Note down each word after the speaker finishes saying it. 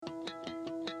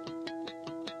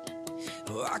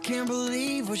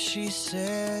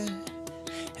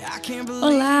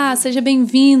Olá, seja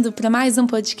bem-vindo para mais um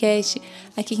podcast.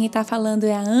 Aqui quem está falando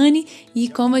é a Anne e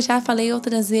como eu já falei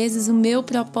outras vezes, o meu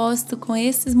propósito com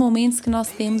esses momentos que nós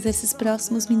temos, esses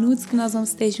próximos minutos que nós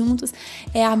vamos ter juntos,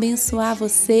 é abençoar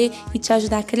você e te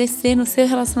ajudar a crescer no seu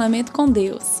relacionamento com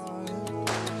Deus.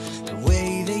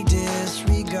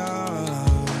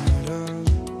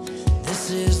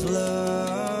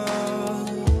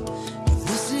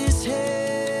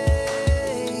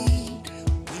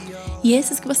 E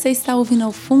esses que você está ouvindo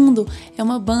ao fundo é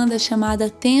uma banda chamada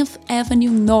 10th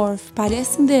Avenue North.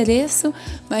 Parece endereço,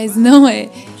 mas não é.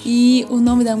 E o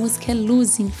nome da música é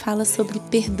Losing, fala sobre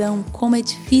perdão, como é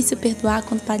difícil perdoar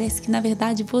quando parece que na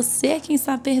verdade você é quem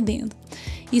está perdendo.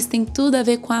 Isso tem tudo a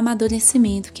ver com o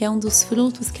amadurecimento, que é um dos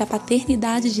frutos que a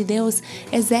paternidade de Deus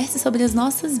exerce sobre as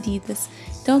nossas vidas.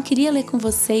 Então eu queria ler com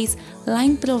vocês lá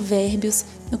em Provérbios,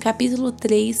 no capítulo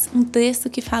 3, um texto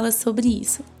que fala sobre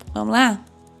isso. Vamos lá?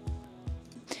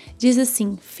 Diz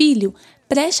assim: Filho,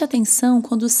 preste atenção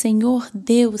quando o Senhor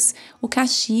Deus o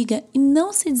castiga e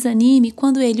não se desanime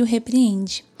quando ele o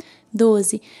repreende.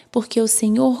 12. Porque o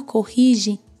Senhor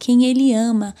corrige quem ele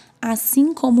ama,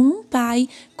 assim como um pai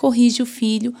corrige o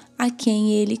filho a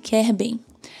quem ele quer bem.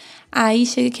 Aí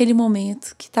chega aquele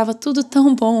momento que estava tudo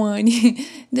tão bom, Anne.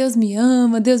 Deus me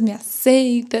ama, Deus me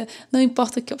aceita, não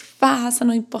importa o que eu faça,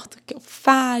 não importa o que eu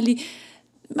fale.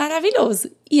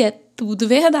 Maravilhoso. E é tudo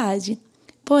verdade.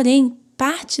 Porém,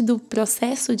 parte do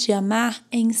processo de amar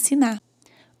é ensinar.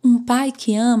 Um pai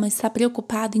que ama está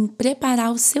preocupado em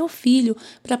preparar o seu filho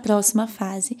para a próxima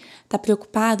fase. Está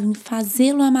preocupado em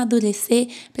fazê-lo amadurecer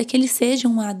para que ele seja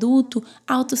um adulto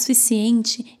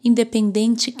autossuficiente,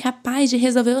 independente, capaz de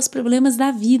resolver os problemas da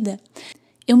vida.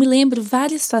 Eu me lembro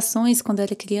várias situações quando eu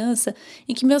era criança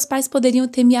em que meus pais poderiam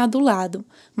ter me adulado,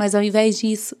 mas ao invés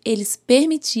disso, eles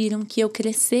permitiram que eu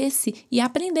crescesse e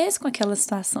aprendesse com aquelas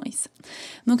situações.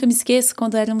 Nunca me esqueço,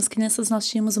 quando éramos crianças, nós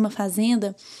tínhamos uma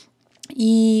fazenda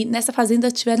e nessa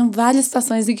fazenda tiveram várias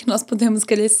situações em que nós pudemos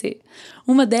crescer.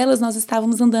 Uma delas, nós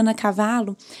estávamos andando a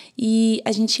cavalo e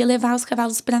a gente ia levar os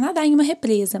cavalos para nadar em uma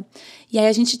represa. E aí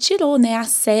a gente tirou, a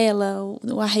sela,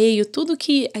 o arreio,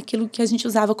 aquilo que a gente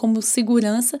usava como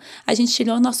segurança, a gente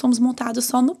tirou, nós fomos montados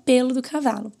só no pelo do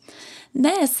cavalo.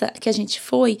 Nessa que a gente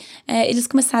foi, eles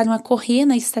começaram a correr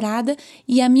na estrada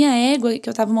e a minha égua que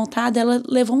eu estava montada, ela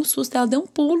levou um susto, ela deu um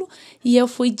pulo e eu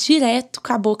fui direto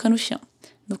com a boca no chão.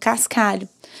 No cascalho.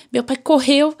 Meu pai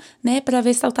correu, para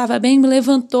ver se ela estava bem, me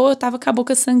levantou, eu estava com a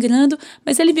boca sangrando,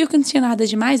 mas ele viu que não tinha nada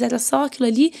demais, era só aquilo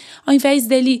ali. Ao invés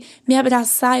dele me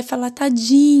abraçar e falar,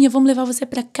 tadinha, vamos levar você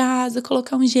para casa,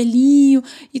 colocar um gelinho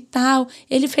e tal,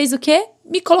 ele fez o quê?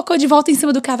 Me colocou de volta em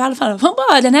cima do cavalo e falou,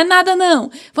 vambora, não é nada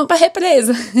não, vamos pra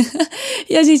represa.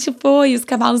 E a gente foi, os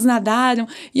cavalos nadaram,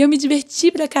 e eu me diverti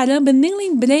pra caramba, nem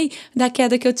lembrei da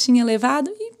queda que eu tinha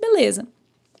levado, e beleza.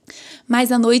 Mas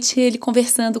à noite, ele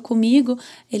conversando comigo,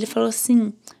 ele falou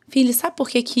assim, filho, sabe por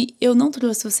que eu não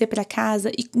trouxe você para casa,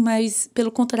 mas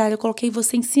pelo contrário, eu coloquei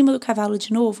você em cima do cavalo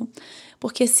de novo?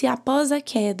 Porque se após a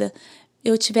queda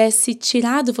eu tivesse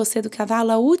tirado você do cavalo,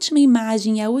 a última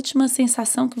imagem, a última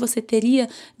sensação que você teria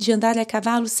de andar a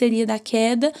cavalo seria da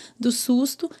queda, do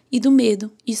susto e do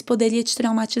medo. Isso poderia te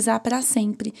traumatizar para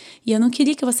sempre. E eu não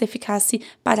queria que você ficasse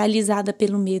paralisada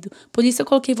pelo medo. Por isso eu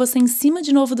coloquei você em cima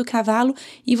de novo do cavalo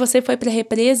e você foi para a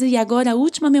represa e agora a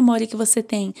última memória que você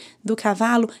tem do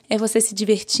cavalo é você se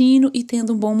divertindo e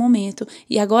tendo um bom momento.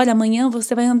 E agora amanhã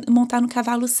você vai montar no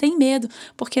cavalo sem medo,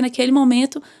 porque naquele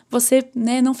momento você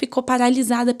não ficou paralisada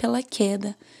pela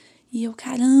queda. E eu,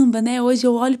 caramba, hoje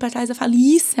eu olho para trás e falo,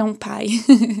 isso é um pai.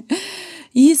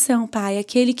 Isso é um pai,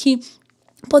 aquele que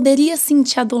poderia sim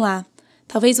te adular.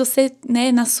 Talvez você,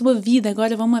 na sua vida,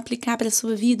 agora vamos aplicar para a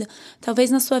sua vida, talvez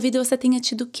na sua vida você tenha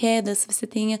tido quedas, você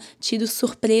tenha tido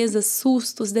surpresas,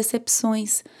 sustos,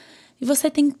 decepções. E você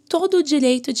tem todo o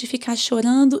direito de ficar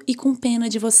chorando e com pena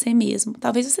de você mesmo.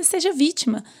 Talvez você seja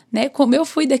vítima, como eu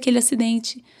fui daquele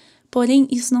acidente. Porém,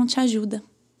 isso não te ajuda.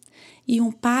 E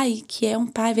um pai, que é um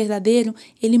pai verdadeiro,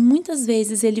 ele muitas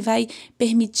vezes ele vai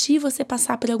permitir você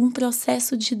passar por algum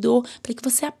processo de dor para que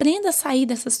você aprenda a sair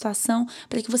dessa situação,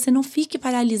 para que você não fique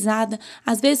paralisada.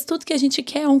 Às vezes tudo que a gente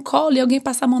quer é um colo e alguém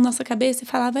passar a mão na nossa cabeça e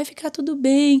falar, vai ficar tudo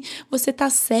bem, você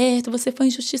tá certo, você foi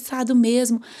injustiçado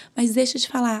mesmo. Mas deixa eu te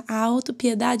falar, a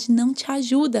autopiedade não te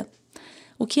ajuda.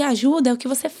 O que ajuda é o que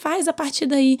você faz a partir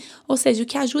daí. Ou seja, o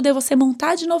que ajuda é você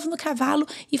montar de novo no cavalo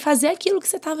e fazer aquilo que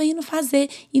você estava indo fazer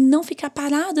e não ficar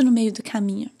parado no meio do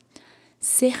caminho.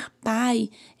 Ser pai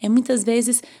é muitas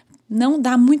vezes não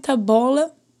dar muita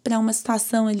bola para uma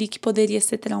situação ali que poderia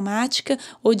ser traumática,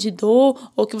 ou de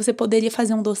dor, ou que você poderia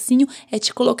fazer um docinho, é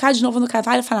te colocar de novo no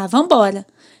cavalo e falar, vambora.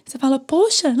 Você fala,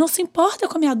 poxa, não se importa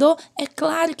com a minha dor? É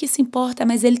claro que se importa,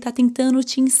 mas ele está tentando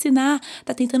te ensinar,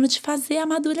 está tentando te fazer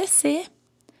amadurecer.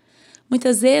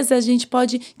 Muitas vezes a gente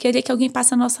pode querer que alguém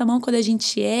passe a nossa mão quando a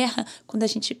gente erra, quando a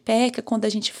gente peca, quando a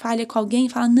gente falha com alguém e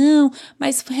fala, não,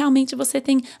 mas realmente você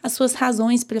tem as suas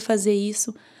razões para fazer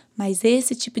isso. Mas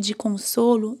esse tipo de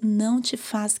consolo não te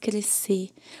faz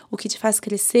crescer. O que te faz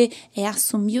crescer é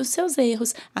assumir os seus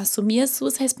erros, assumir as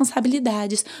suas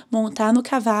responsabilidades, montar no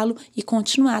cavalo e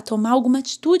continuar a tomar alguma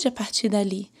atitude a partir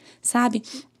dali, sabe?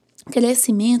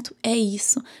 Crescimento é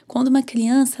isso. Quando uma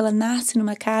criança ela nasce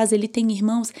numa casa, ele tem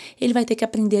irmãos, ele vai ter que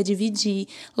aprender a dividir.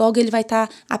 Logo ele vai estar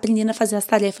aprendendo a fazer as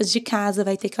tarefas de casa,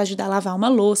 vai ter que ajudar a lavar uma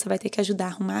louça, vai ter que ajudar a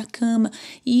arrumar a cama.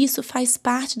 E isso faz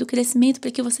parte do crescimento para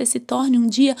que você se torne um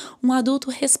dia um adulto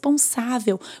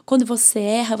responsável. Quando você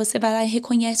erra, você vai lá e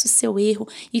reconhece o seu erro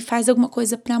e faz alguma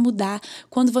coisa para mudar.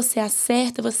 Quando você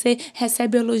acerta, você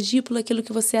recebe elogio por aquilo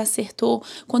que você acertou.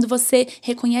 Quando você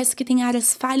reconhece que tem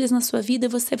áreas falhas na sua vida,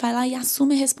 você vai lá e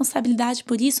assume a responsabilidade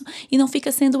por isso e não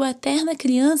fica sendo a eterna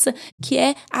criança que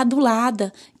é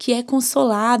adulada, que é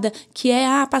consolada, que é,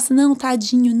 passa, não,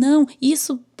 tadinho, não.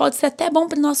 Isso pode ser até bom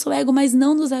para o nosso ego, mas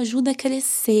não nos ajuda a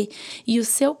crescer. E o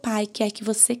seu pai quer que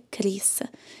você cresça.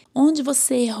 Onde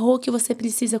você errou que você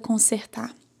precisa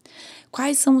consertar?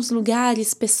 Quais são os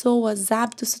lugares, pessoas,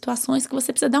 hábitos, situações que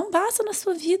você precisa dar um basta na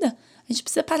sua vida? A gente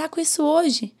precisa parar com isso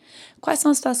hoje. Quais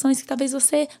são as situações que talvez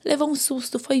você levou um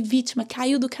susto, foi vítima,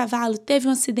 caiu do cavalo, teve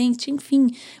um acidente, enfim,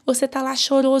 você tá lá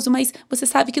choroso, mas você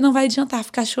sabe que não vai adiantar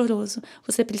ficar choroso.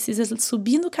 Você precisa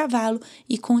subir no cavalo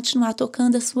e continuar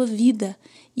tocando a sua vida.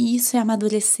 E isso é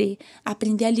amadurecer,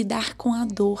 aprender a lidar com a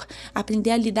dor,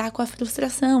 aprender a lidar com a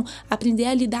frustração, aprender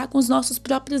a lidar com os nossos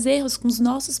próprios erros, com os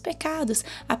nossos pecados,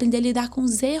 aprender a lidar com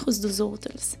os erros dos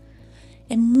outros.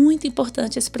 É muito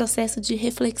importante esse processo de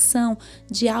reflexão,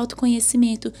 de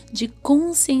autoconhecimento, de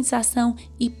conscientização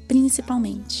e,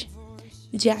 principalmente,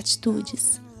 de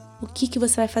atitudes. O que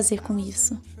você vai fazer com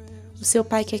isso? O seu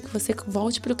pai quer que você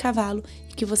volte para o cavalo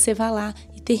e que você vá lá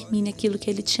e termine aquilo que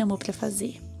ele te chamou para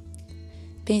fazer.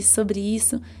 Pense sobre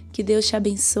isso, que Deus te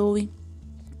abençoe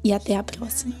e até a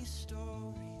próxima.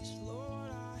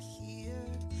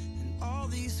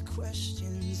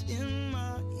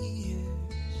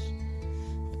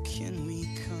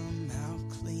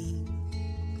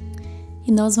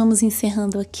 E nós vamos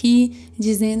encerrando aqui,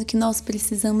 dizendo que nós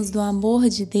precisamos do amor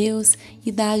de Deus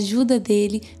e da ajuda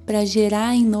dele para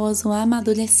gerar em nós o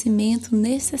amadurecimento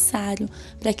necessário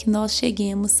para que nós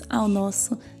cheguemos ao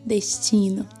nosso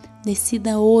destino.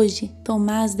 Decida hoje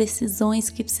tomar as decisões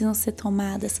que precisam ser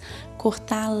tomadas,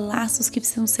 cortar laços que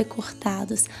precisam ser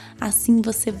cortados. Assim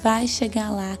você vai chegar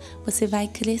lá, você vai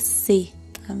crescer.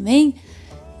 Amém?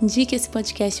 Indique esse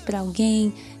podcast para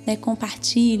alguém,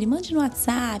 compartilhe, mande no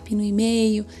WhatsApp, no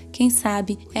e-mail. Quem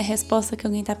sabe é a resposta que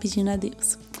alguém está pedindo a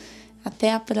Deus.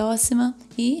 Até a próxima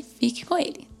e fique com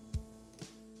Ele.